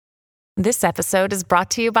This episode is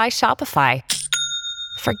brought to you by Shopify.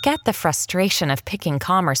 Forget the frustration of picking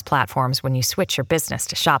commerce platforms when you switch your business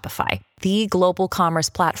to Shopify, the global commerce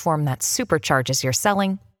platform that supercharges your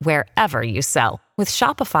selling wherever you sell. With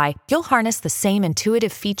Shopify, you'll harness the same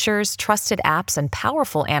intuitive features, trusted apps, and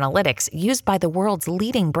powerful analytics used by the world's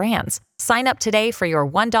leading brands. Sign up today for your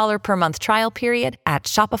 $1 per month trial period at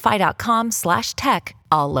shopify.com/tech,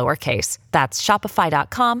 all lowercase. That's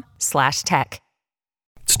shopify.com/tech.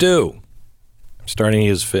 Stu, I'm starting to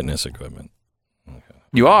use fitness equipment. Okay.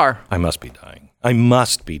 You are? I must be dying. I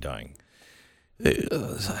must be dying.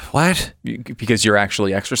 What? Because you're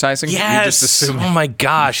actually exercising? Yes. You just assume. Oh my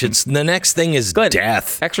gosh! It's the next thing is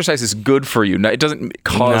death. Exercise is good for you. It doesn't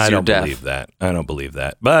cause your death. I don't believe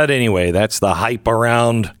that. But anyway, that's the hype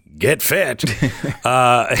around get fit.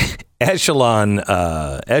 Echelon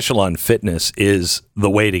Fitness is the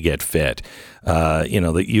way to get fit.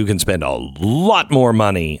 That you can spend a lot more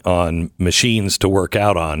money on machines to work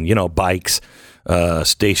out on. Bikes.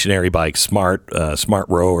 Stationary bikes, smart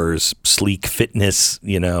rowers, sleek fitness,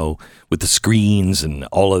 with the screens and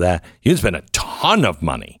all of that. You can spend a ton of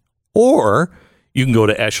money. Or you can go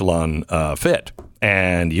to Echelon Fit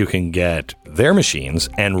and you can get their machines.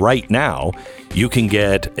 And right now, you can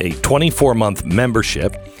get a 24-month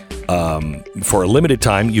membership. For a limited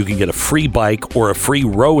time, you can get a free bike or a free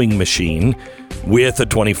rowing machine with a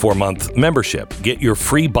 24-month membership. Get your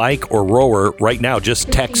free bike or rower right now.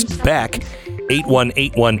 Just text Beck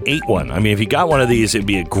 818181. I mean, if you got one of these, it'd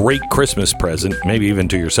be a great Christmas present, maybe even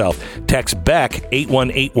to yourself. Text Beck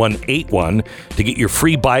 818181 to get your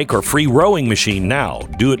free bike or free rowing machine now.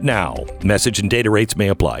 Do it now. Message and data rates may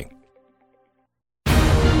apply.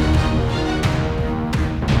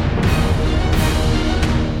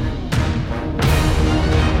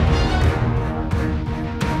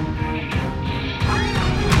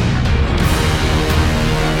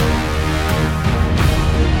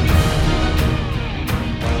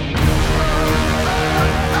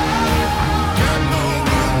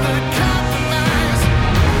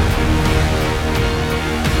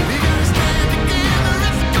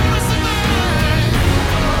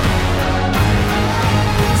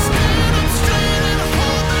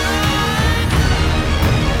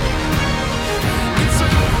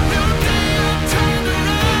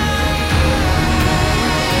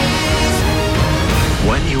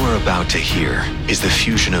 To hear is the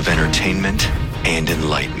fusion of entertainment and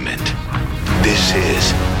enlightenment. This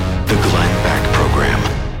is the Glenn Beck Program.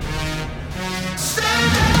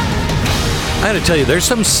 I got to tell you, there's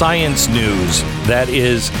some science news that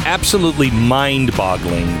is absolutely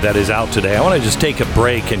mind-boggling that is out today. I want to just take a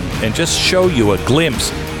break and just show you a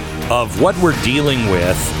glimpse of what we're dealing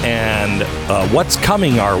with and what's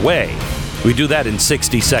coming our way. We do that in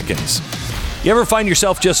 60 seconds. You ever find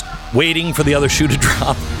yourself just waiting for the other shoe to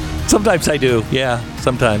drop? Sometimes I do. Yeah,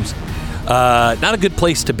 sometimes. Not a good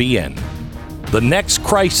place to be in. The next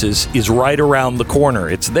crisis is right around the corner.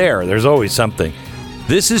 It's there. There's always something.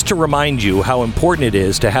 This is to remind you how important it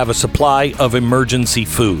is to have a supply of emergency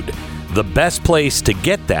food. The best place to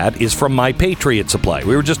get that is from My Patriot Supply.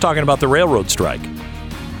 We were just talking about the railroad strike.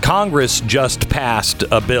 Congress just passed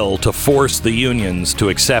a bill to force the unions to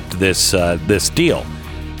accept this deal.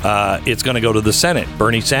 It's going to go to the Senate.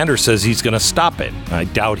 Bernie Sanders says he's going to stop it. I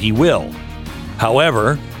doubt he will.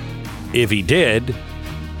 However, if he did,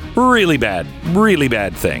 really bad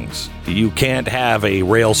things. You can't have a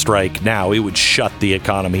rail strike now. It would shut the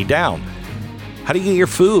economy down. How do you get your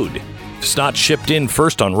food? It's not shipped in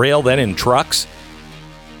first on rail, then in trucks.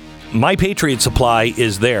 My Patriot Supply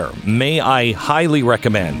is there. May I highly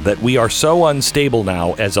recommend that we are so unstable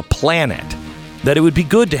now as a planet that it would be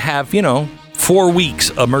good to have, 4 weeks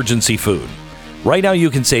emergency food. Right now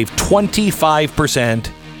you can save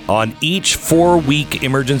 25% on each 4-week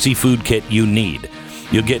emergency food kit you need.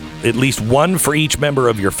 You'll get at least one for each member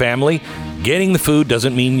of your family. Getting the food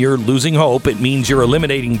doesn't mean you're losing hope. It means you're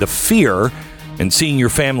eliminating the fear and seeing your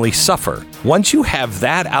family suffer. Once you have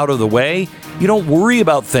that out of the way, you don't worry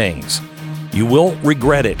about things. You won't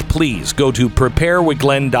regret it. Please go to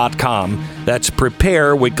preparewithglenn.com. That's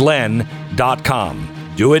preparewithglenn.com.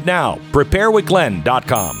 Do it now.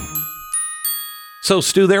 Preparewithglenn.com. So,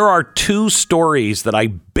 Stu, there are two stories that I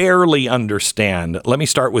barely understand. Let me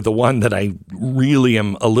start with the one that I really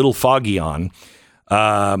am a little foggy on.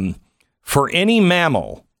 For any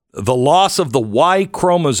mammal, the loss of the Y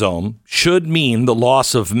chromosome should mean the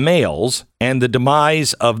loss of males and the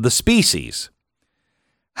demise of the species.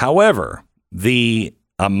 However, the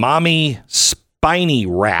Amami spiny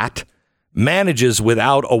rat manages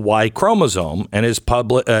without a Y chromosome and has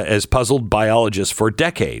puzzled biologists for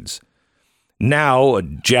decades. Now, a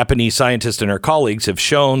Japanese scientist and her colleagues have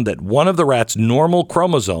shown that one of the rat's normal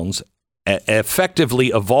chromosomes effectively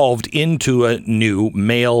evolved into a new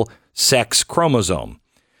male sex chromosome.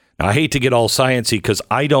 Now, I hate to get all sciencey because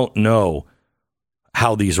I don't know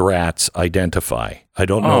how these rats identify. I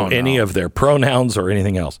don't know any of their pronouns or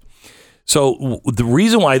anything else. So the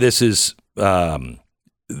reason why this is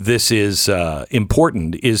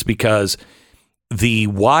important is because the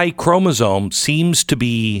Y chromosome seems to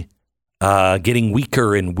be getting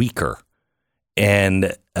weaker and weaker,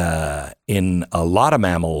 and in a lot of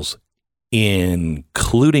mammals,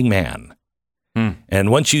 including man.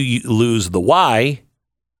 And once you lose the Y,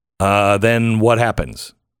 then what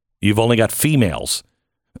happens? You've only got females,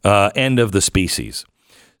 end of the species.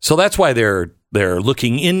 So that's why they're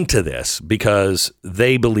looking into this, because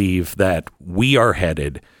they believe that we are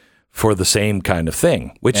headed for the same kind of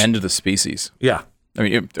thing. Which end of the species. Yeah. I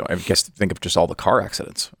mean, I guess think of just all the car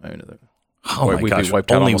accidents. I mean, my gosh,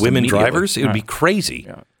 only women drivers? It would be crazy.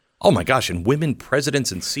 Yeah. Oh my gosh, and women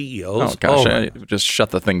presidents and CEOs. Oh gosh, just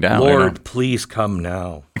shut the thing down. Lord, please come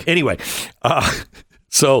now. Anyway,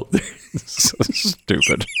 so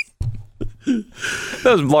stupid. That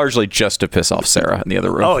was largely just to piss off Sarah in the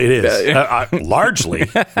other room. Oh, it is. Largely,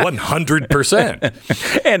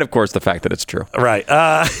 100%. And of course, the fact that it's true. Right.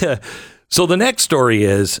 So the next story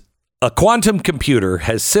is a quantum computer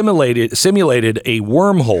has simulated a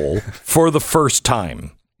wormhole for the first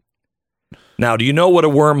time. Now, do you know what a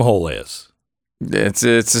wormhole is? It's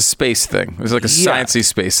a space thing. It's like a sciencey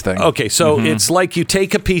space thing. Okay, so it's like you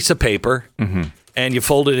take a piece of paper and you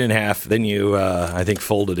fold it in half. Then you, I think,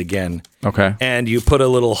 fold it again. Okay. And you put a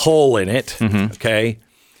little hole in it. Okay.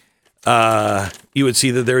 You would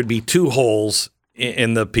see that there would be two holes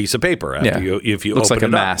in the piece of paper. If you looks open like a it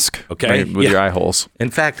mask. Up, okay. Right, with your eye holes.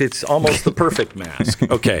 In fact, it's almost the perfect mask.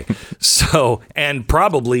 Okay. So, and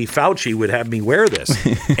probably Fauci would have me wear this.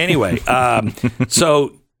 Anyway,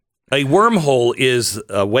 so a wormhole is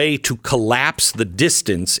a way to collapse the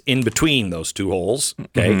distance in between those two holes,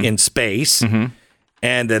 okay, in space.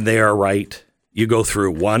 And then they are right. You go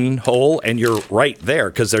through one hole and you're right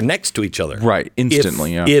there because they're next to each other. Right.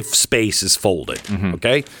 Instantly, if space is folded.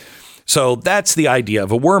 Okay. So that's the idea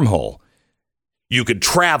of a wormhole. You could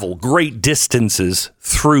travel great distances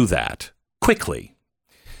through that quickly.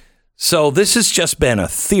 So this has just been a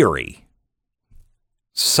theory.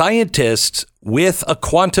 Scientists with a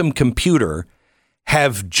quantum computer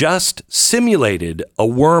have just simulated a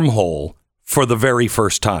wormhole for the very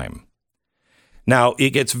first time. Now, it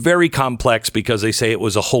gets very complex because they say it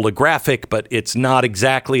was a holographic, but it's not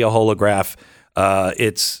exactly a holograph.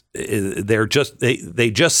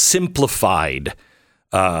 They just simplified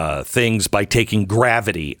things by taking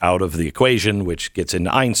gravity out of the equation, which gets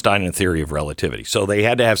into Einstein and the theory of relativity. So they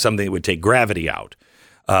had to have something that would take gravity out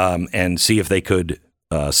and see if they could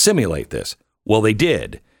simulate this. Well, they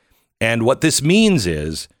did. And what this means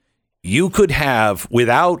is you could have,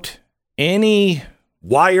 without any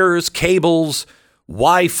wires, cables,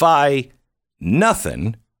 Wi-Fi,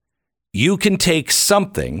 nothing, you can take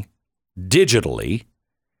something digitally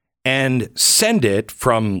and send it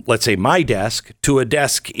from, let's say, my desk to a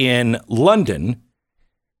desk in London,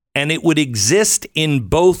 and it would exist in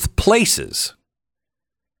both places.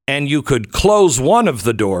 And you could close one of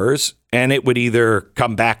the doors, and it would either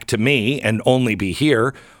come back to me and only be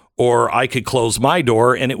here, or I could close my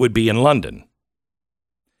door, and it would be in London.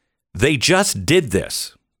 They just did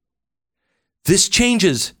this. This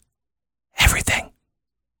changes everything.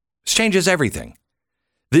 This changes everything.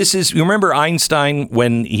 This is, you remember Einstein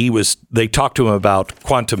when they talked to him about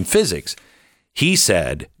quantum physics. He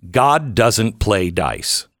said, God doesn't play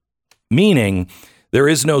dice, meaning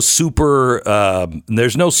there's no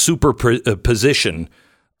superposition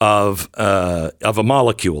of a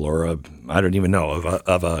molecule or of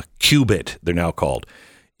a qubit, they're now called.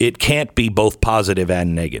 It can't be both positive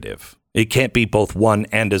and negative. It can't be both 1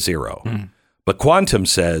 and a 0. But quantum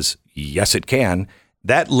says, yes, it can.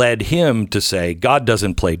 That led him to say, God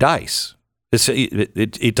doesn't play dice.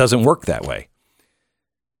 It doesn't work that way.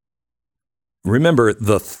 Remember,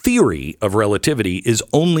 the theory of relativity is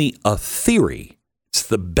only a theory. It's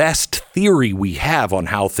the best theory we have on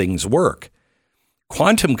how things work.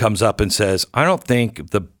 Quantum comes up and says, I don't think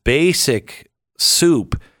the basic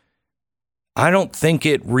soup, I don't think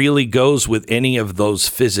it really goes with any of those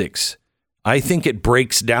physics. I think it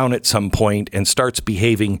breaks down at some point and starts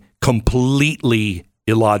behaving completely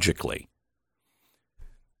illogically.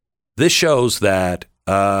 This shows that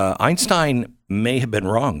Einstein may have been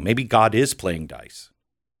wrong. Maybe God is playing dice.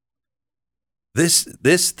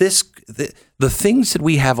 The things that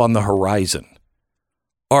we have on the horizon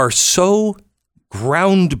are so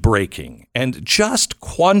groundbreaking, and just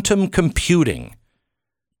quantum computing,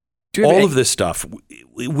 all of this stuff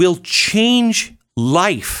will change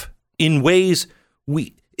life in ways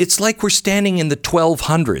it's like we're standing in the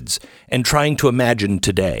 1200s and trying to imagine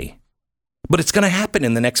today. But it's going to happen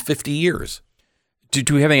in the next 50 years.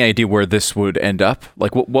 Do we have any idea where this would end up?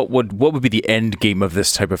 Like, what would be the end game of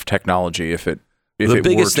this type of technology if it the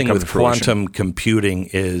biggest thing with quantum computing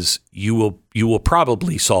is you will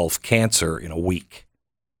probably solve cancer in a week.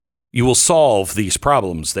 You will solve these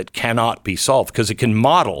problems that cannot be solved because it can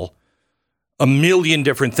model a million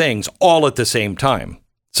different things all at the same time.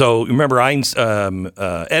 So remember,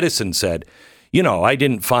 Edison said, I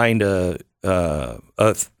didn't find I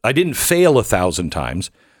didn't fail 1,000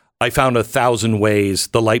 times. I found 1,000 ways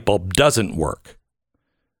the light bulb doesn't work.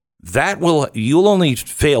 You'll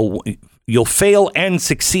fail and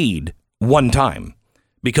succeed one time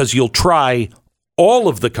because you'll try all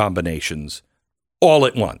of the combinations all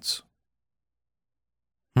at once.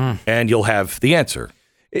 And you'll have the answer.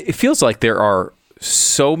 It feels like there are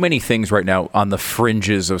so many things right now on the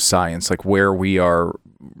fringes of science, like where we are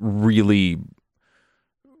really,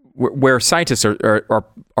 where scientists are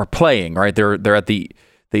playing, right? They're at the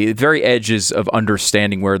very edges of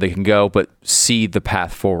understanding where they can go, but see the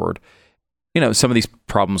path forward. Some of these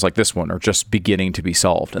problems like this one are just beginning to be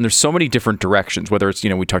solved. And there's so many different directions, whether it's,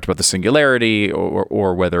 we talked about the singularity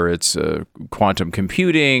or whether it's quantum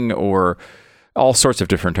computing or all sorts of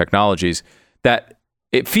different technologies, that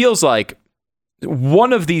it feels like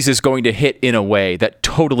one of these is going to hit in a way that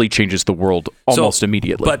totally changes the world almost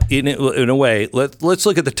immediately. But in a way, let's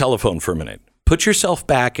look at the telephone for a minute. Put yourself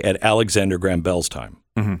back at Alexander Graham Bell's time.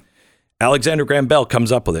 Mm-hmm. Alexander Graham Bell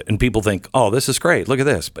comes up with it, and people think, oh, this is great. Look at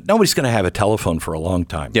this. But nobody's going to have a telephone for a long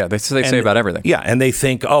time. Yeah, they say about everything. Yeah, and they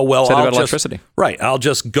think, oh, well, about electricity. Right, I'll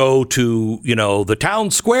just go to, the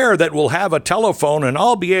town square that will have a telephone, and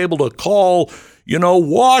I'll be able to call,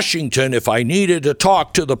 Washington if I needed to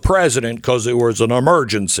talk to the president because there was an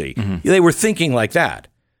emergency. Mm-hmm. They were thinking like that.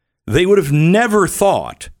 They would have never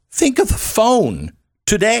think of the phone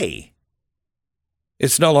today.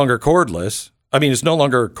 It's no longer cordless. I mean, it's no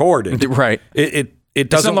longer corded. Right. It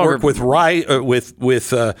doesn't work with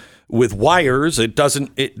wires. It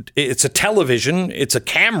doesn't. It's a television. It's a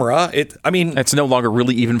camera. It's no longer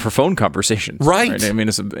really even for phone conversations. Right. I mean,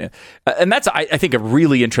 and that's I think a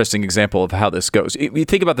really interesting example of how this goes. You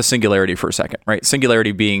think about the singularity for a second, right?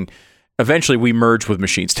 Singularity being eventually we merge with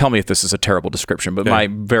machines. Tell me if this is a terrible description, but my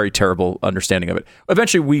very terrible understanding of it.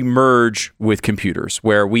 Eventually, we merge with computers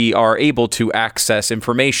where we are able to access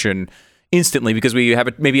information instantly because we have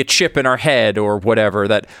maybe a chip in our head or whatever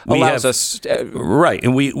that allows us. Right.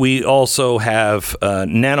 And we also have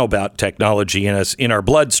nanobot technology in our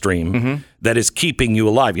bloodstream that is keeping you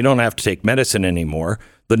alive. You don't have to take medicine anymore.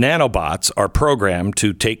 The nanobots are programmed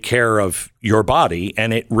to take care of your body,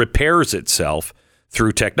 and it repairs itself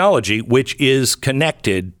through technology, which is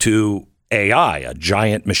connected to AI, a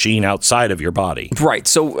giant machine outside of your body. Right.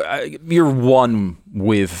 So you're one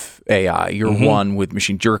with AI. You're one with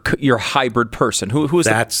machines. You're a hybrid person. Who is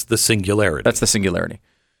That's the singularity. That's the singularity.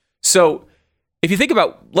 So if you think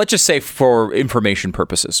about, let's just say for information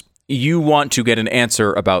purposes, you want to get an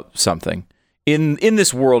answer about something. In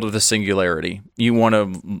this world of the singularity, you want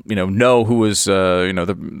to know who was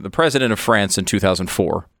the president of France in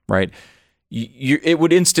 2004, right?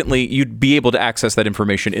 You'd be able to access that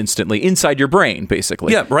information instantly inside your brain,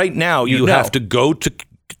 basically. Yeah, right now you have to go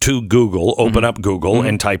to Google, open up Google,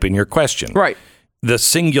 and type in your question. Right. The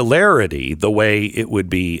singularity, the way it would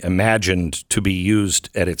be imagined to be used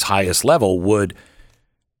at its highest level would,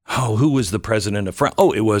 who was the president of France?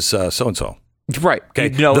 Oh, it was so-and-so. Right. Okay.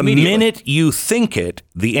 The minute you think it,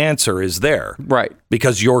 the answer is there. Right.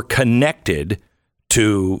 Because you're connected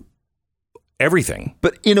to everything.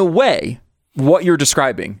 But in a way, what you're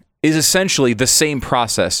describing is essentially the same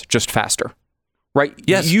process, just faster, right?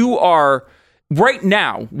 Yes. Right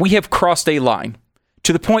now, we have crossed a line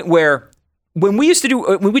to the point where when we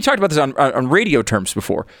talked about this on radio terms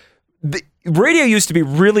before, the radio used to be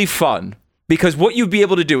really fun because what you'd be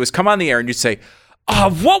able to do is come on the air and you'd say,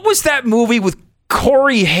 what was that movie with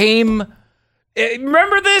Corey Haim?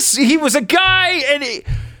 Remember this? He was a guy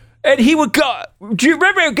and he would go, do you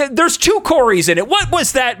remember? There's two Corys in it. What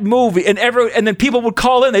was that movie? And then people would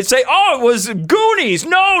call in. They'd say, oh, it was Goonies.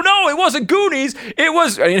 No, it wasn't Goonies. It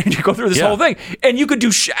was, and you go through this whole thing. And you could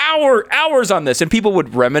do hours on this. And people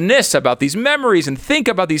would reminisce about these memories and think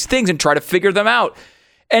about these things and try to figure them out.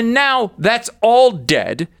 And now that's all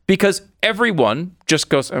dead because everyone just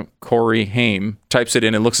goes, Corey Haim, types it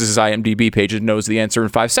in and looks at his IMDb page and knows the answer in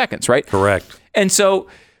 5 seconds, right? Correct. And so...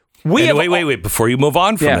 Wait. Before you move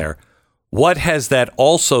on from there, what has that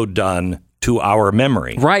also done to our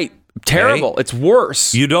memory? Right. Terrible. Okay? It's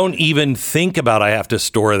worse. You don't even think about, I have to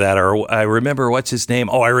store that, or I remember, what's his name?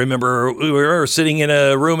 Oh, I remember we were sitting in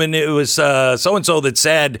a room and it was so-and-so that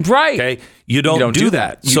said. Right. Okay. You don't do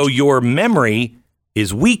that. So your memory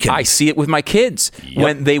is weakened. I see it with my kids. Yep.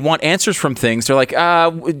 When they want answers from things, they're like,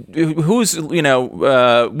 what was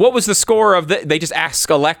the score of the, they just ask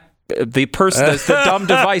the person, the dumb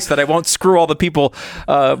device that I won't screw all the people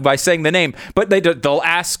by saying the name, but they'll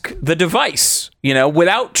ask the device,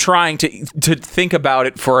 without trying to think about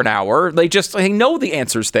it for an hour. They know the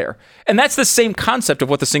answers there. And that's the same concept of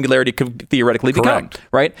what the singularity could theoretically become,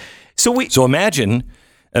 right? So imagine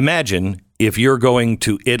if you're going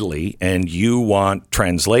to Italy and you want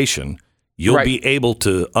translation, you'll be able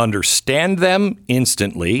to understand them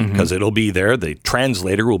instantly because it'll be there. The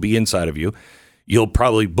translator will be inside of you. You'll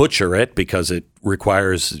probably butcher it because it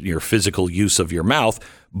requires your physical use of your mouth,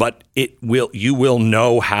 but you will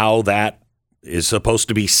know how that is supposed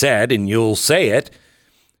to be said and you'll say it.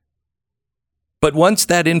 But once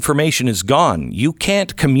that information is gone, you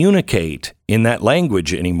can't communicate in that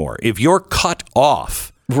language anymore. If you're cut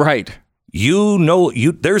off, right,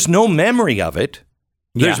 there's no memory of it.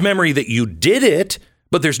 There's memory that you did it,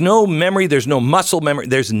 but there's no memory, there's no muscle memory,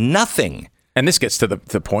 there's nothing. And this gets to the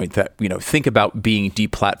point that, think about being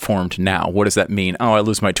deplatformed now. What does that mean? Oh, I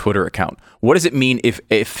lose my Twitter account. What does it mean if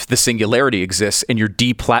the singularity exists and you're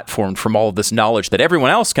deplatformed from all of this knowledge that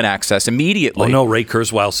everyone else can access immediately? Oh, no, Ray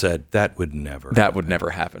Kurzweil said that would never happen. That would never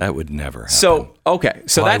happen. So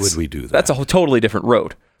why would we do that? That's a totally different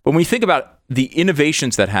road. But when we think about the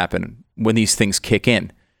innovations that happen when these things kick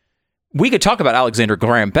in, we could talk about Alexander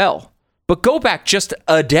Graham Bell, but go back just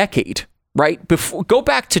a decade. Right? Go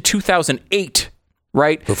back to 2008,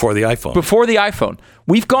 right? Before the iPhone.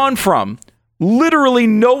 We've gone from literally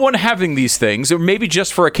no one having these things, or maybe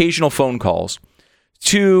just for occasional phone calls,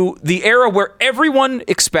 to the era where everyone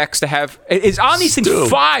expects to is on these things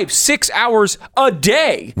 5-6 hours a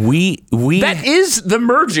day. That is the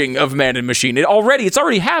merging of man and machine. It's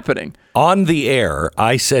already happening. On the air,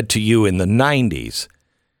 I said to you in the 90s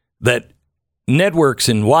that networks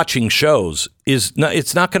and watching shows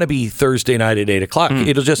it's not going to be Thursday night at 8:00.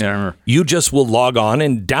 It'll just you just will log on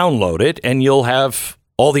and download it, and you'll have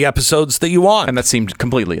all the episodes that you want. And that seemed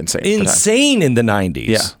completely insane. Insane in the 90s.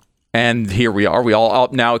 Yeah. And here we are. We all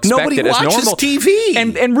now expect it as normal. Nobody watches TV.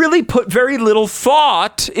 And really put very little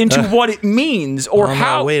thought into what it means or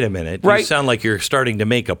how. No, wait a minute. Right? You sound like you're starting to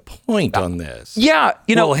make a point on this. Yeah.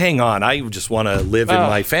 Well, hang on. I just want to live in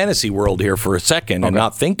my fantasy world here for a second and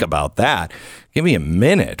not think about that. Give me a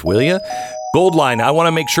minute, will you? Goldline, I want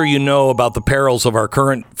to make sure you know about the perils of our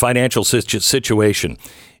current financial situation.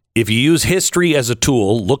 If you use history as a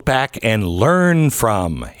tool, look back and learn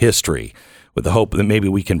from history, with the hope that maybe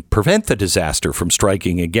we can prevent the disaster from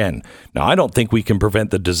striking again. Now, I don't think we can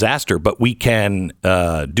prevent the disaster, but we can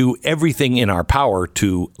do everything in our power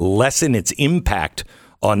to lessen its impact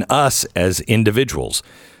on us as individuals.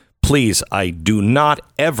 Please, I do not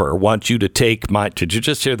ever want you to take did you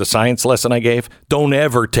just hear the science lesson I gave? Don't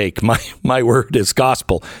ever take my word as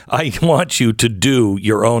gospel. I want you to do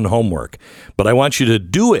your own homework, but I want you to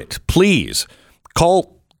do it. Please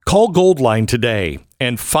call Goldline today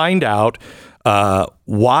and find out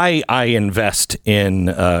why I invest in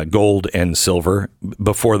gold and silver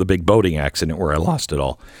before the big boating accident where I lost it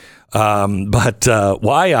all. But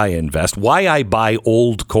why I invest, why I buy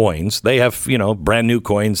old coins. They have, brand new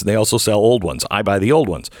coins. They also sell old ones. I buy the old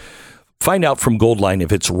ones. Find out from Goldline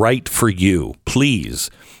if it's right for you. Please,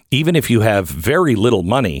 even if you have very little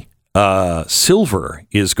money, silver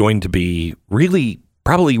is going to be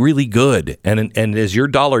probably really good. And as your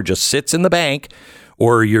dollar just sits in the bank,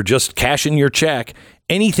 or you're just cashing your check,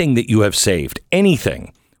 anything that you have saved,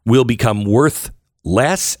 anything will become worth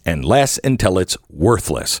less and less until it's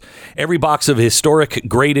worthless. Every box of historic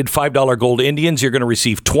graded $5 gold Indians, you're going to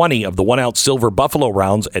receive 20 of the 1-ounce silver Buffalo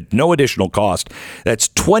rounds at no additional cost. That's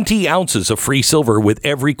 20 ounces of free silver with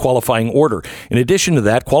every qualifying order. In addition to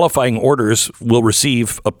that, qualifying orders will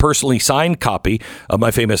receive a personally signed copy of my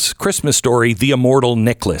famous Christmas story, The Immortal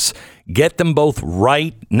Necklace. Get them both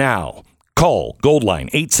right now. Call Goldline,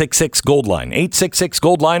 866-GOLDLINE,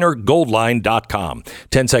 866-GOLDLINE or goldline.com.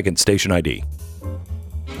 10 seconds, station ID.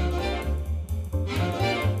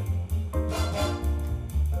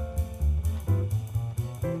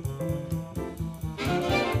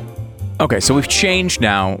 Okay, so we've changed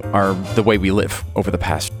now the way we live over the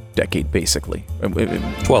past decade, basically.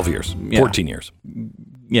 12 years, 14 years.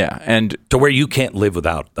 Yeah, and to where you can't live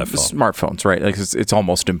without that phone. Smartphones, right? Like it's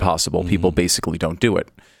almost impossible. People basically don't do it.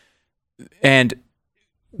 And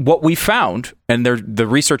what we found, and the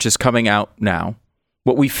research is coming out now,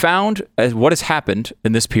 what we found as what has happened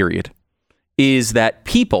in this period is that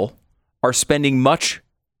people are spending much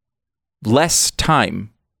less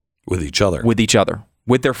time with each other,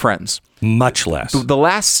 with their friends. Much less. The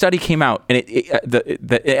last study came out, and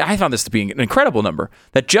I found this to be an incredible number,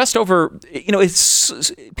 that just over,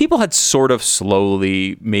 people had sort of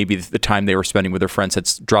slowly, maybe the time they were spending with their friends had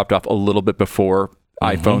dropped off a little bit before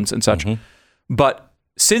iPhones and such. But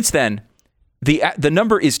since then, the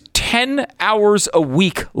number is 10 hours a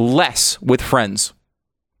week less with friends.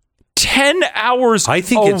 10 hours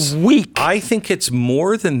a week. I think it's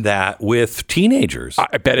more than that with teenagers.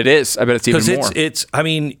 I bet it is. I bet it's even more.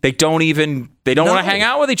 They don't want to hang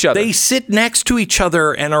out with each other. They sit next to each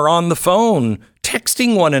other and are on the phone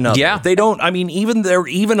texting one another. Yeah. They don't, they're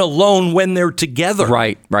even alone when they're together.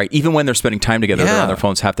 Right. Even when they're spending time together, they're on their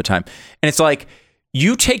phones half the time. And it's like,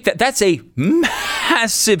 you take that's a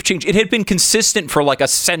massive change. It had been consistent for like a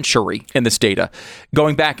century in this data.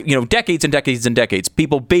 Going back, decades and decades and decades,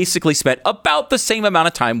 people basically spent about the same amount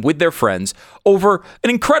of time with their friends over an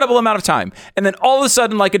incredible amount of time. And then all of a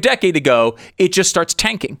sudden, like a decade ago, it just starts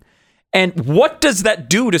tanking. And what does that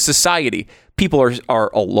do to society? People are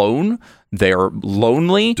alone. They're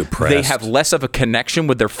lonely. Depressed. They have less of a connection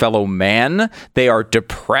with their fellow man. They are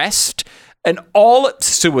depressed. And all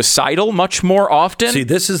suicidal much more often. See,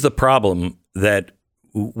 this is the problem that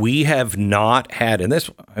we have not had. And this,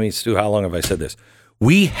 Stu, how long have I said this?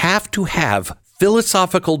 We have to have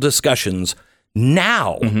philosophical discussions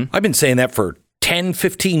now. I've been saying that for 10,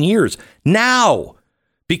 15 years. Now.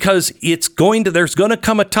 Because there's going to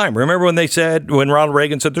come a time. Remember when Ronald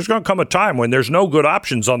Reagan said, there's going to come a time when there's no good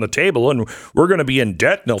options on the table and we're going to be in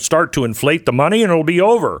debt and they'll start to inflate the money and it'll be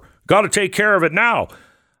over. Got to take care of it now.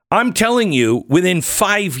 I'm telling you, within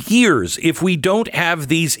 5 years, if we don't have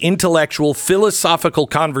these intellectual, philosophical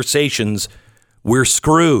conversations, we're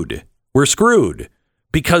screwed. We're screwed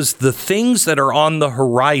because the things that are on the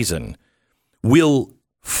horizon will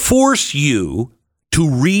force you to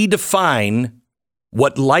redefine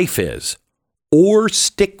what life is or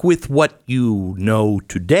stick with what you know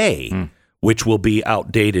today, which will be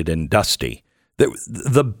outdated and dusty.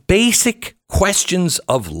 The basic questions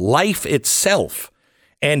of life itself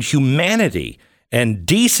and humanity and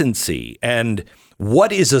decency and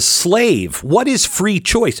what is a slave? What is free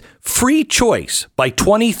choice? Free choice by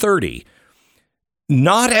 2030,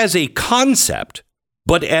 not as a concept,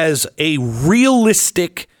 but as a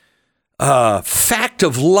realistic fact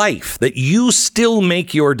of life that you still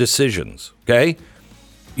make your decisions. Okay.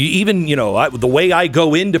 Even, the way I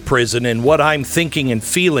go into prison and what I'm thinking and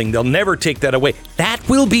feeling, they'll never take that away. That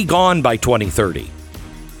will be gone by 2030.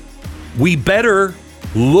 We better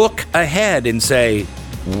look ahead and say,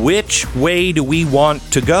 which way do we want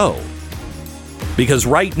to go? Because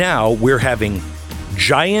right now we're having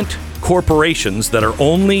giant corporations that are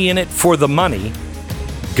only in it for the money,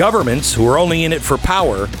 governments who are only in it for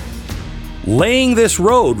power, laying this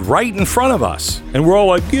road right in front of us. And we're all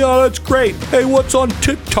like, yeah, that's great. Hey, what's on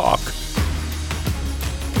TikTok?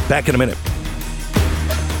 Back in a minute.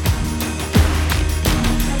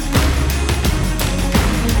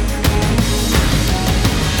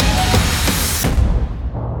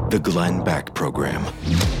 The Glenn Beck Program.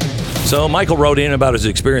 So Michael wrote in about his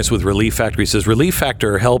experience with Relief Factor. He says, Relief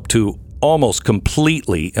Factor helped to almost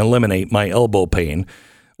completely eliminate my elbow pain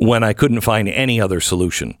when I couldn't find any other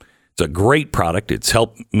solution. It's a great product. It's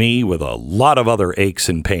helped me with a lot of other aches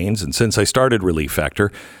and pains. And since I started Relief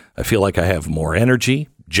Factor, I feel like I have more energy.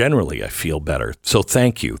 Generally, I feel better. So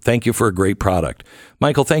thank you. Thank you for a great product.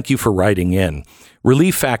 Michael, thank you for writing in.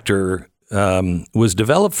 Relief Factor was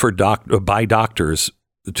developed by doctors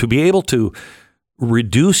to be able to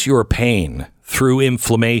reduce your pain through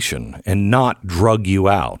inflammation and not drug you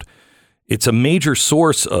out. It's a major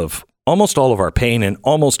source of almost all of our pain and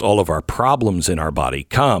almost all of our problems in our body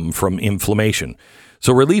come from inflammation.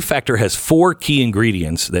 So Relief Factor has 4 key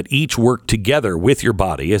ingredients that each work together with your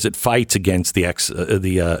body as it fights against the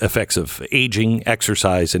effects of aging,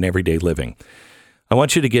 exercise, and everyday living. I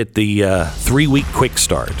want you to get the 3-week quick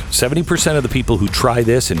start. 70% of the people who try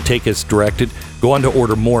this and take as directed go on to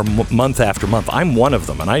order more month after month. I'm one of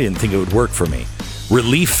them, and I didn't think it would work for me.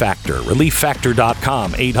 Relief Factor,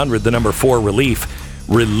 relieffactor.com, 800-4-RELIEF,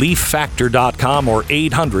 relieffactor.com, or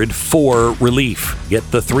 800-4-RELIEF. Get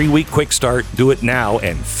the 3-week quick start, do it now,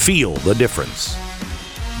 and feel the difference.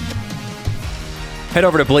 Head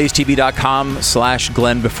over to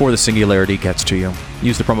blazetv.com/Glenn before the singularity gets to you.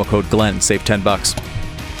 Use the promo code Glenn, save $10.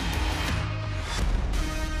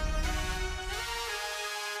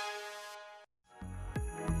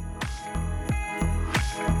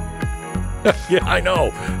 Yeah, I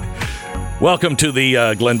know. Welcome to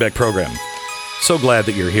the Glenn Beck program. So glad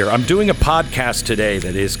that you're here. I'm doing a podcast today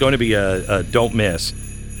that is going to be a don't miss.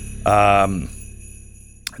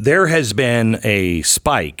 There has been a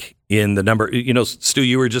spike in the number. You know, Stu,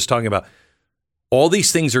 you were just talking about all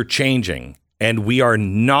these things are changing, and we are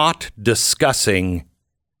not discussing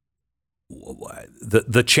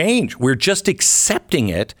the change. We're just accepting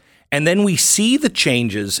it. And then we see the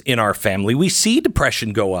changes in our family. We see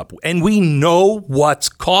depression go up, and we know what's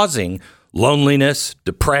causing loneliness,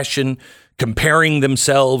 depression, comparing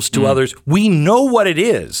themselves to others. We know what it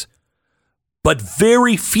is, but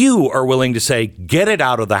very few are willing to say, get it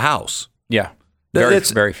out of the house. Yeah,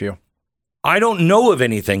 very few. I don't know of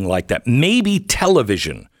anything like that. Maybe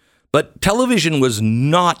television, but television was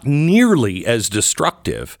not nearly as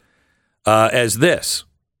destructive as this.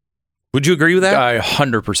 Would you agree with that? I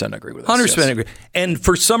 100% agree with that. 100% agree. And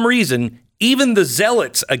for some reason, even the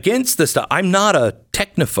zealots against this stuff, I'm not a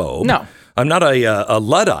technophobe. No. I'm not a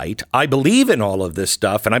Luddite. I believe in all of this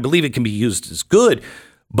stuff, and I believe it can be used as good,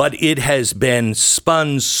 but it has been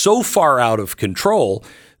spun so far out of control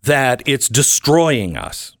that it's destroying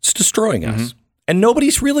us. It's destroying us. And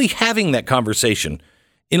nobody's really having that conversation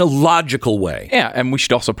in a logical way. Yeah, and we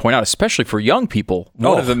should also point out, especially for young people,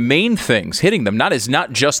 one of the main things hitting them is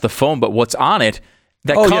not just the phone, but what's on it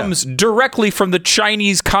that comes directly from the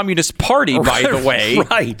Chinese Communist Party, by the way.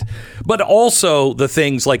 Right. But also the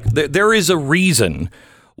things like there is a reason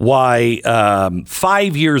why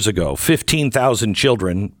 5 years ago, 15,000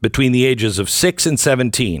 children between the ages of 6 and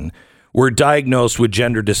 17 were diagnosed with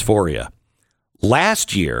gender dysphoria.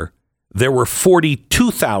 Last year, there were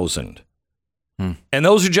 42,000. And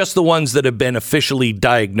those are just the ones that have been officially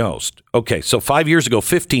diagnosed. Okay, so 5 years ago,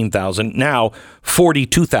 15,000, now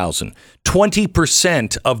 42,000.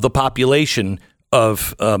 20% of the population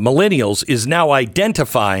of millennials is now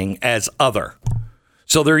identifying as other.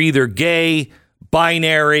 So they're either gay,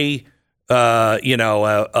 binary, furry,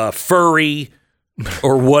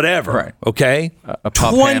 or whatever. Right. Okay? A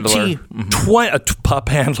pup handler. A pup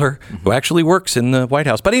handler who actually works in the White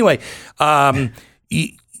House. But anyway,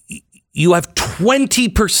 you have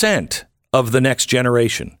 20% of the next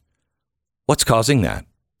generation. What's causing that?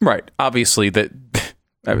 Right. Obviously,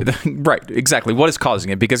 right. Exactly. What is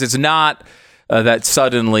causing it? Because it's not that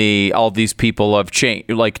suddenly all these people have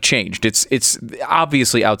changed. It's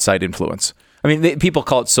obviously outside influence. I mean, people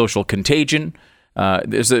call it social contagion.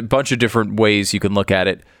 There's a bunch of different ways you can look at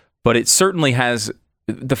it, but it certainly has.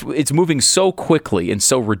 It's moving so quickly and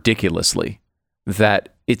so ridiculously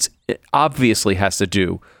that it obviously has to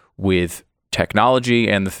do with technology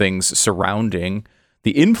and the things surrounding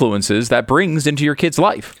the influences that brings into your kid's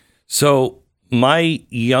life. So my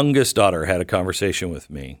youngest daughter had a conversation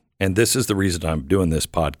with me, and this is the reason I'm doing this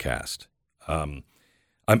podcast. I'm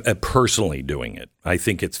personally doing it. I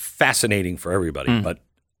think it's fascinating for everybody, but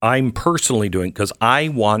I'm personally doing it because I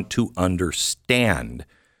want to understand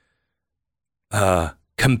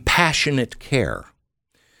compassionate care.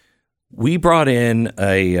 We brought in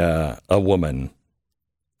a woman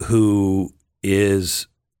who is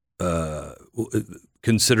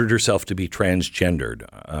considered herself to be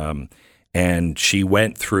transgendered, and she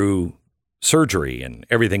went through surgery and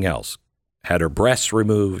everything else, had her breasts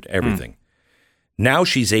removed, everything. Now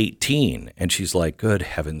she's 18, and she's like, good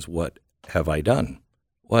heavens, what have I done?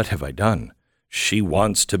 What have I done? She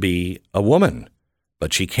wants to be a woman,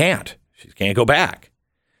 but she can't. She can't go back.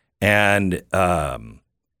 And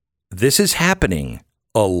this is happening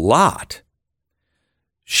a lot.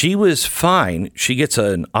 She was fine. She gets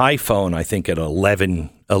an iPhone, I think, at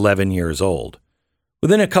 11 years old.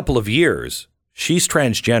 Within a couple of years, she's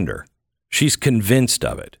transgender. She's convinced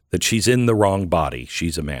of it, that she's in the wrong body.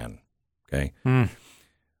 She's a man. Okay.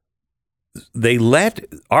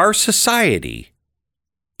 Our society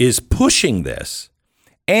is pushing this,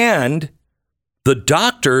 and the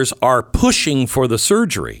doctors are pushing for the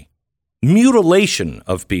surgery, mutilation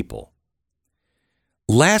of people.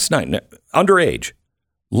 Last night, underage.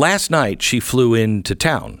 Last night, she flew into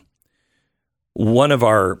town. One of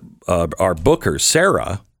our bookers,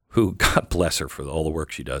 Sarah, who, God bless her for all the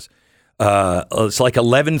work she does, it's like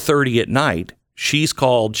 11:30 at night. She's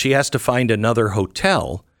called. She has to find another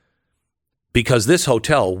hotel because this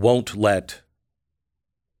hotel won't let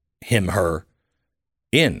her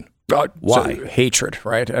in. Why? So, hatred,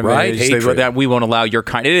 right? Right? Hatred. That we won't allow your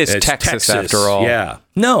kind. It's Texas after all. Yeah.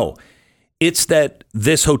 No, it's that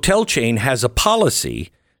this hotel chain has a policy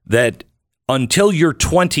that until you're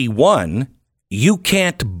 21, you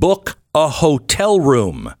can't book a hotel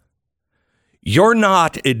room. You're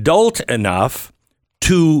not adult enough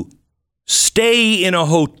to stay in a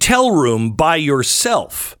hotel room by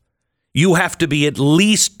yourself. you have to be at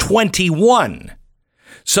least 21.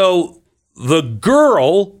 So the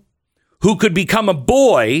girl who could become a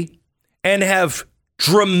boy and have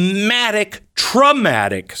traumatic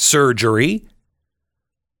surgery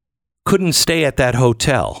couldn't stay at that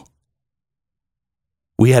hotel.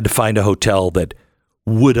 We had to find a hotel that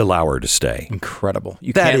would allow her to stay. Incredible.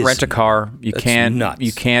 You can't rent a car. You can't. Nuts.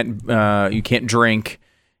 You can't. You can't drink.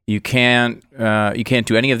 You can't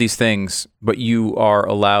do any of these things. But you are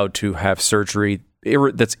allowed to have surgery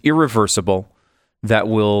that's irreversible. That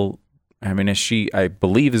will. I mean, as I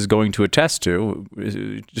believe, is going to attest to,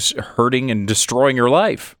 just hurting and destroying your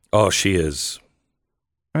life. Oh, she is.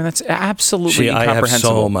 I mean, that's absolutely incomprehensible. I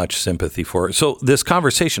have so much sympathy for her. So this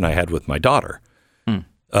conversation I had with my daughter, and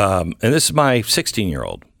this is my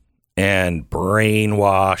 16-year-old, and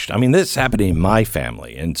brainwashed. I mean, this happened in my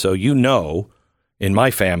family. And so, in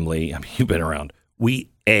my family, I mean, you've been around,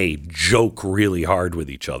 we, joke really hard with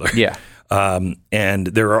each other. Yeah. And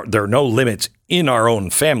there are no limits in our own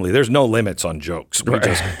family. There's no limits on jokes. We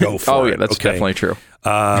just go for it. Oh, yeah, that's definitely true.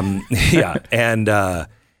 Yeah.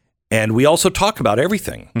 And we also talk about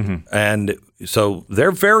everything. Mm-hmm. And so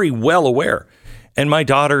they're very well aware. And my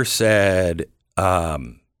daughter said,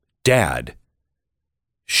 Dad,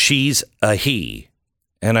 she's a he.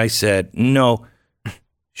 And I said, no,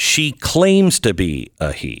 she claims to be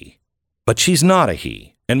a he, but she's not a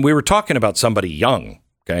he. And we were talking about somebody young,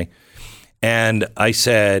 okay? And I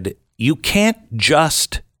said, you can't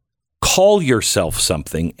just call yourself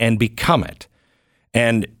something and become it.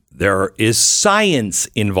 And there is science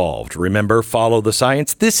involved. Remember, follow the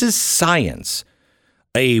science. This is science.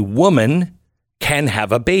 A woman can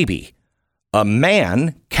have a baby. A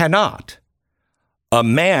man cannot. A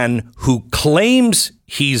man who claims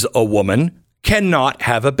he's a woman cannot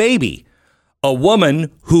have a baby. A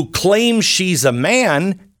woman who claims she's a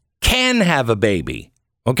man can have a baby.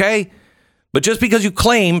 Okay? But just because you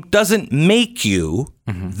claim doesn't make you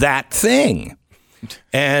that thing.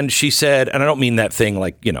 And she said, and I don't mean that thing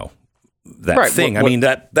like, that right, thing. I mean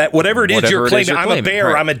that whatever it is you're claiming. I'm a bear,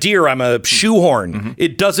 right. I'm a deer, I'm a shoehorn. Mm-hmm.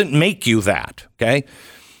 It doesn't make you that. Okay?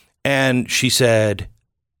 And she said,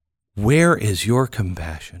 where is your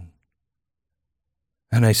compassion?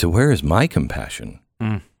 And I said, where is my compassion?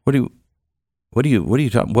 Mm. What are you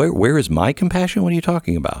talking? Where is my compassion? What are you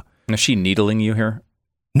talking about? Is she needling you here?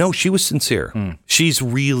 No, she was sincere. Mm. She's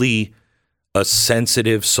really a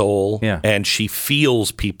sensitive soul, and she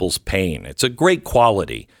feels people's pain. It's a great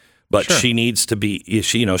quality, but she needs to be.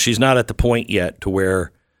 She's not at the point yet to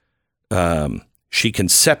where she can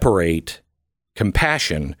separate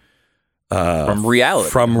compassion from reality.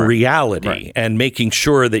 From reality, and making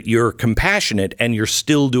sure that you're compassionate and you're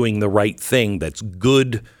still doing the right thing that's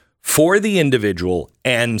good for the individual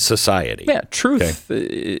and society. Yeah, truth,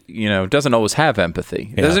 doesn't always have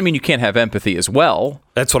empathy. It doesn't mean you can't have empathy as well.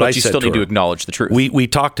 That's what I said. You still need to acknowledge the truth. We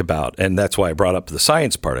talked about, and that's why I brought up the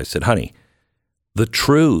science part. I said, honey, the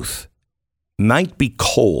truth might be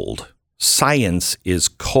cold. Science is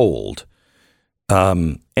cold.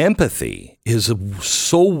 Empathy is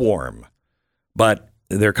so warm. But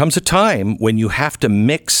there comes a time when you have to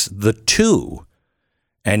mix the two.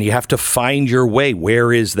 And you have to find your way.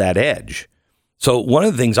 Where is that edge? So one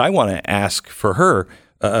of the things I want to ask for her,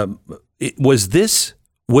 was this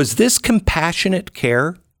compassionate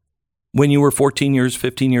care when you were 15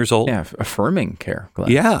 years old? Yeah, affirming care,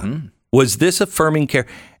 Glenn. Yeah. Was this affirming care?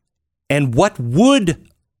 And what would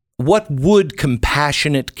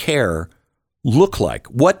compassionate care look like?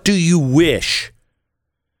 What do you wish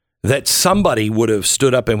that somebody would have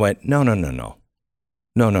stood up and went, no.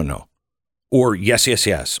 Or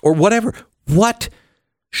yes, or whatever. What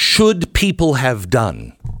should people have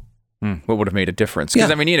done? What would have made a difference?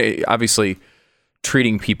 Because, obviously,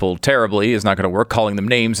 treating people terribly is not going to work. Calling them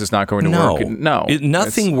names is not going to work. No.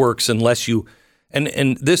 Nothing works unless you...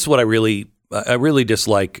 And this is what I really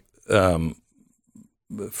dislike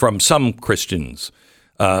from some Christians.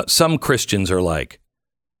 Some Christians are like,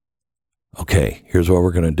 okay, here's what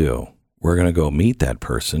we're going to do. We're going to go meet that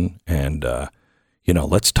person and...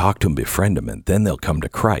 let's talk to them, befriend them, and then they'll come to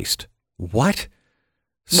Christ. What?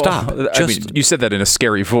 Stop. Well, you said that in a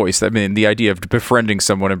scary voice. I mean, the idea of befriending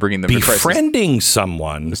someone and bringing them to Christ. Befriending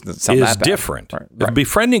someone is different. Right.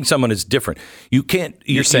 Befriending someone is different. You can't...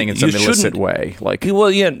 You're saying in some illicit way.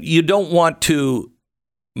 You don't want to...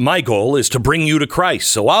 My goal is to bring you to Christ,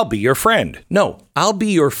 so I'll be your friend. No, I'll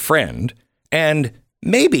be your friend, and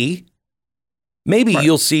maybe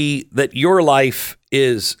you'll see that your life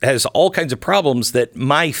has all kinds of problems that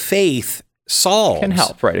my faith solves. Can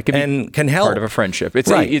help, right? It can be help. Part of a friendship.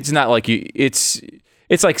 It's not like you. It's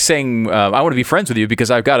It's like saying, I want to be friends with you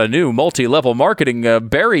because I've got a new multi-level marketing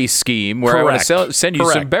berry scheme where Correct. I want to send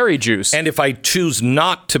you some berry juice. And if I choose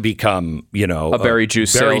not to become, a berry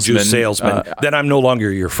juice salesman, then I'm no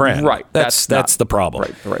longer your friend. Right. That's the problem.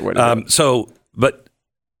 Right. The right way to do it. But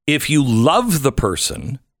if you love the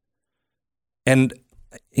person, and,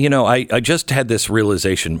 I just had this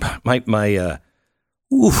realization,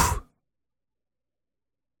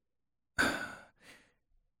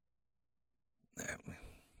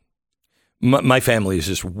 my family is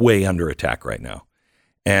just way under attack right now.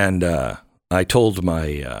 And I told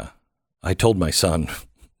my son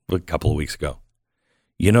a couple of weeks ago,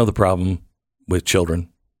 the problem with children?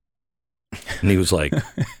 And he was like,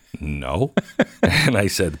 no. And I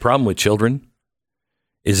said, the problem with children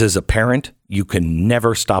is, as a parent, you can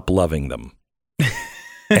never stop loving them.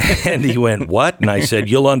 And he went, what? And I said,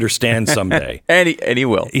 you'll understand someday. And he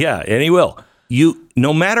will. Yeah, and he will.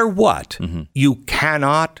 No matter what, you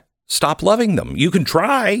cannot stop loving them. You can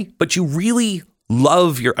try, but you really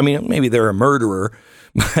love maybe they're a murderer,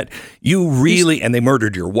 but you really, and they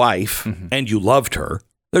murdered your wife and you loved her.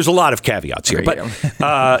 There's a lot of caveats here,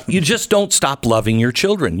 but you just don't stop loving your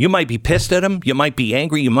children. You might be pissed at them. You might be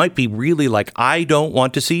angry. You might be really like, I don't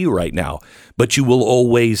want to see you right now, but you will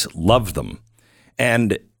always love them.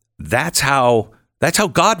 And that's how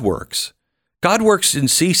God works. God works, and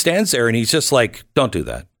he stands there and he's just like, don't do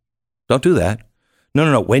that. Don't do that.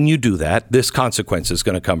 No. When you do that, this consequence is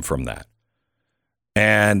going to come from that.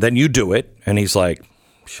 And then you do it. And he's like,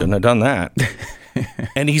 shouldn't have done that.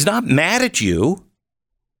 And he's not mad at you.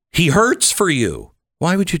 He hurts for you.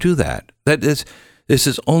 Why would you do that? This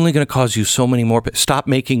is only going to cause you so many more. Stop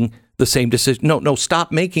making the same decision. No,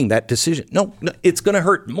 stop making that decision. No, it's going to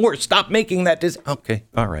hurt more. Stop making that decision. Okay.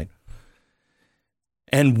 All right.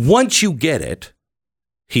 And once you get it,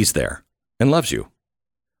 he's there and loves you.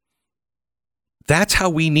 That's how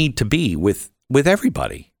we need to be with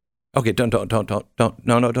everybody. Okay, don't do that.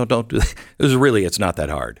 It's not that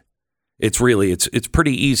hard. It's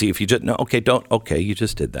pretty easy if you just, you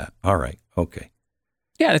just did that. All right, okay.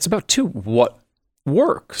 Yeah, and it's about what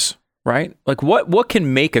works, right? Like what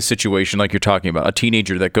can make a situation like you're talking about, a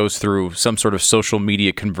teenager that goes through some sort of social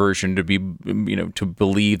media conversion to be, to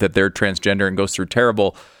believe that they're transgender and goes through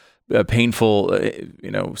terrible, painful,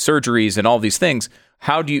 surgeries and all these things.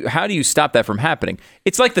 How do you stop that from happening?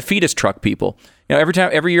 It's like the fetus truck people.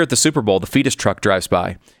 Every year at the Super Bowl, the fetus truck drives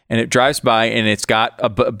by, and it's got a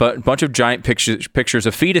bunch of giant pictures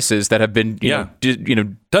of fetuses that have been,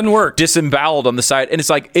 doesn't work, disemboweled on the side, and it's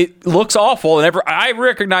like, it looks awful. And I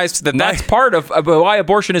recognize that's part of why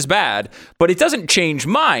abortion is bad, but it doesn't change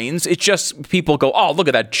minds. It's just people go, oh, look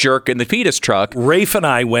at that jerk in the fetus truck. Rafe and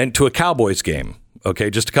I went to a Cowboys game,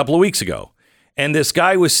 just a couple of weeks ago. And this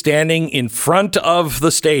guy was standing in front of the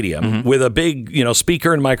stadium with a big,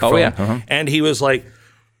 speaker and microphone. Oh, yeah. And he was like,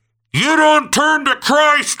 you don't turn to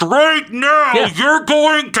Christ right now. Yeah. You're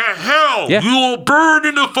going to hell. Yeah. You will burn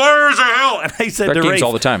in the fires of hell. And I said to Rafe,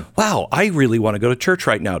 all the time. Wow, I really want to go to church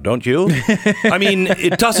right now, don't you? I mean,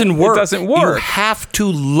 it doesn't work. It doesn't work. You have to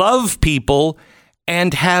love people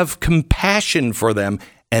and have compassion for them,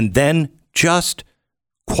 and then just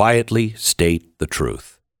quietly state the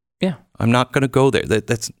truth. Yeah. I'm not going to go there.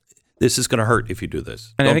 This is going to hurt if you do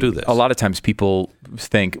this. And don't do this. A lot of times people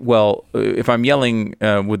think, well, if I'm yelling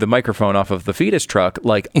with the microphone off of the fetus truck,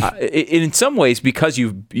 in some ways, because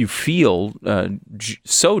you feel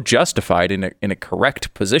so justified in a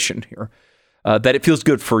correct position here, that it feels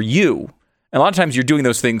good for you. And a lot of times you're doing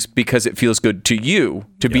those things because it feels good to you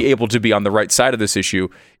to be able to be on the right side of this issue.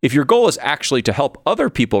 If your goal is actually to help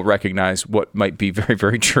other people recognize what might be very,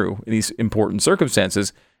 very true in these important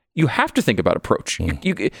circumstances, you have to think about approach.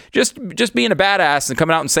 You just being a badass and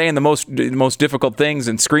coming out and saying the most difficult things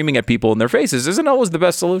and screaming at people in their faces isn't always the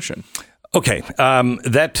best solution. Okay.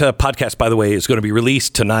 That podcast, by the way, is going to be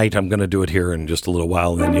released tonight. I'm going to do it here in just a little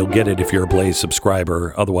while, and then you'll get it if you're a Blaze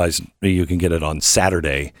subscriber. Otherwise, you can get it on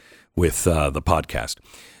Saturday with the podcast.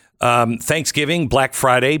 Thanksgiving, Black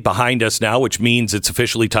Friday behind us now, which means it's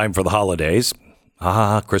officially time for the holidays.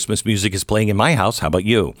 Christmas music is playing in my house. How about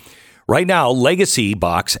you? Right now, Legacy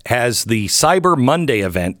Box has the Cyber Monday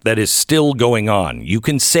event that is still going on. You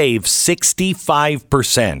can save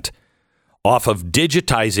 65% off of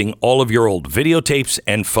digitizing all of your old videotapes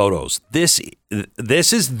and photos. This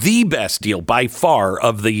is the best deal by far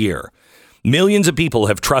of the year. Millions of people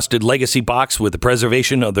have trusted Legacy Box with the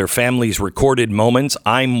preservation of their family's recorded moments.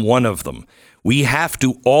 I'm one of them. We have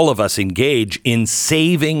to, all of us, engage in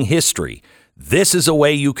saving history. This is a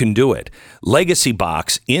way you can do it. Legacy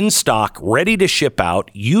Box in stock, ready to ship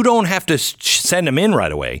out. You don't have to send them in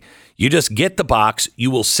right away. You just get the box. You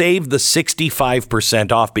will save the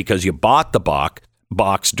 65% off because you bought the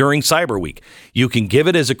box during Cyber Week. You can give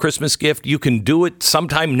it as a Christmas gift. You can do it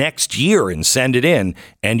sometime next year and send it in,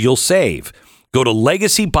 and you'll save. Go to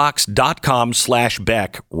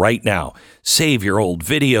legacybox.com/Beck right now. Save your old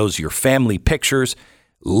videos, your family pictures.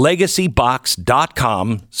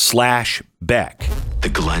 legacybox.com/Beck. The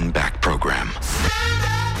Glenn Beck Program.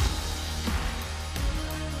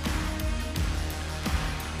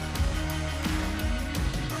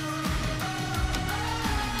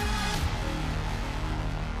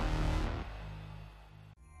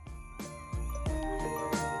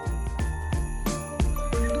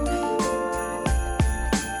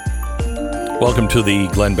 Welcome to the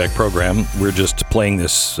Glenn Beck Program. We're just playing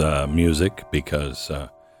this music because I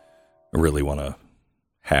really want to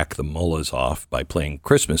hack the mullahs off by playing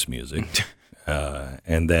Christmas music,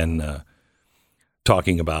 and then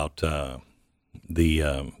talking about the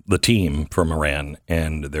team from Iran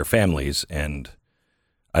and their families. And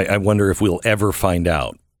I wonder if we'll ever find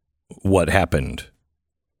out what happened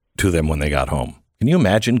to them when they got home. Can you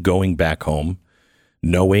imagine going back home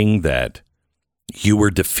knowing that you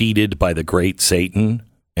were defeated by the great Satan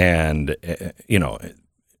and,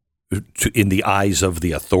 in the eyes of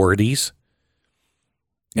the authorities,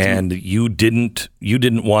 and you didn't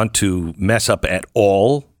want to mess up at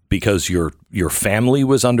all because your family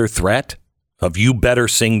was under threat of you better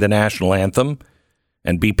sing the national anthem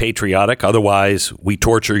and be patriotic, otherwise we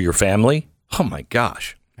torture your family? Oh my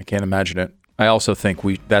gosh. I can't imagine it. I also think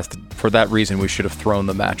for that reason we should have thrown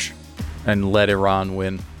the match and let Iran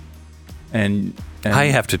win. And I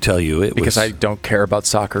have to tell you, because I don't care about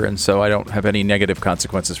soccer, and so I don't have any negative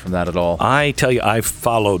consequences from that at all. I tell you, I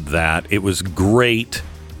followed that. It was great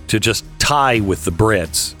to just tie with the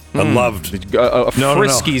Brits. I loved a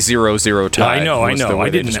frisky 0-0 tie. I know. I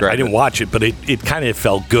didn't watch it, but it kind of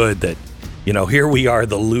felt good that, here we are,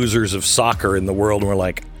 the losers of soccer in the world, and we're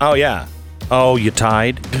like, oh yeah, oh you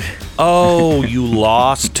tied, oh you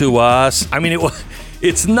lost to us. I mean,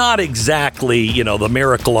 it's not exactly, the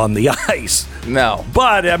miracle on the ice. No.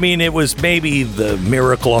 But, it was maybe the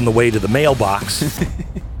miracle on the way to the mailbox.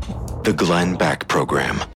 The Glenn Beck Program.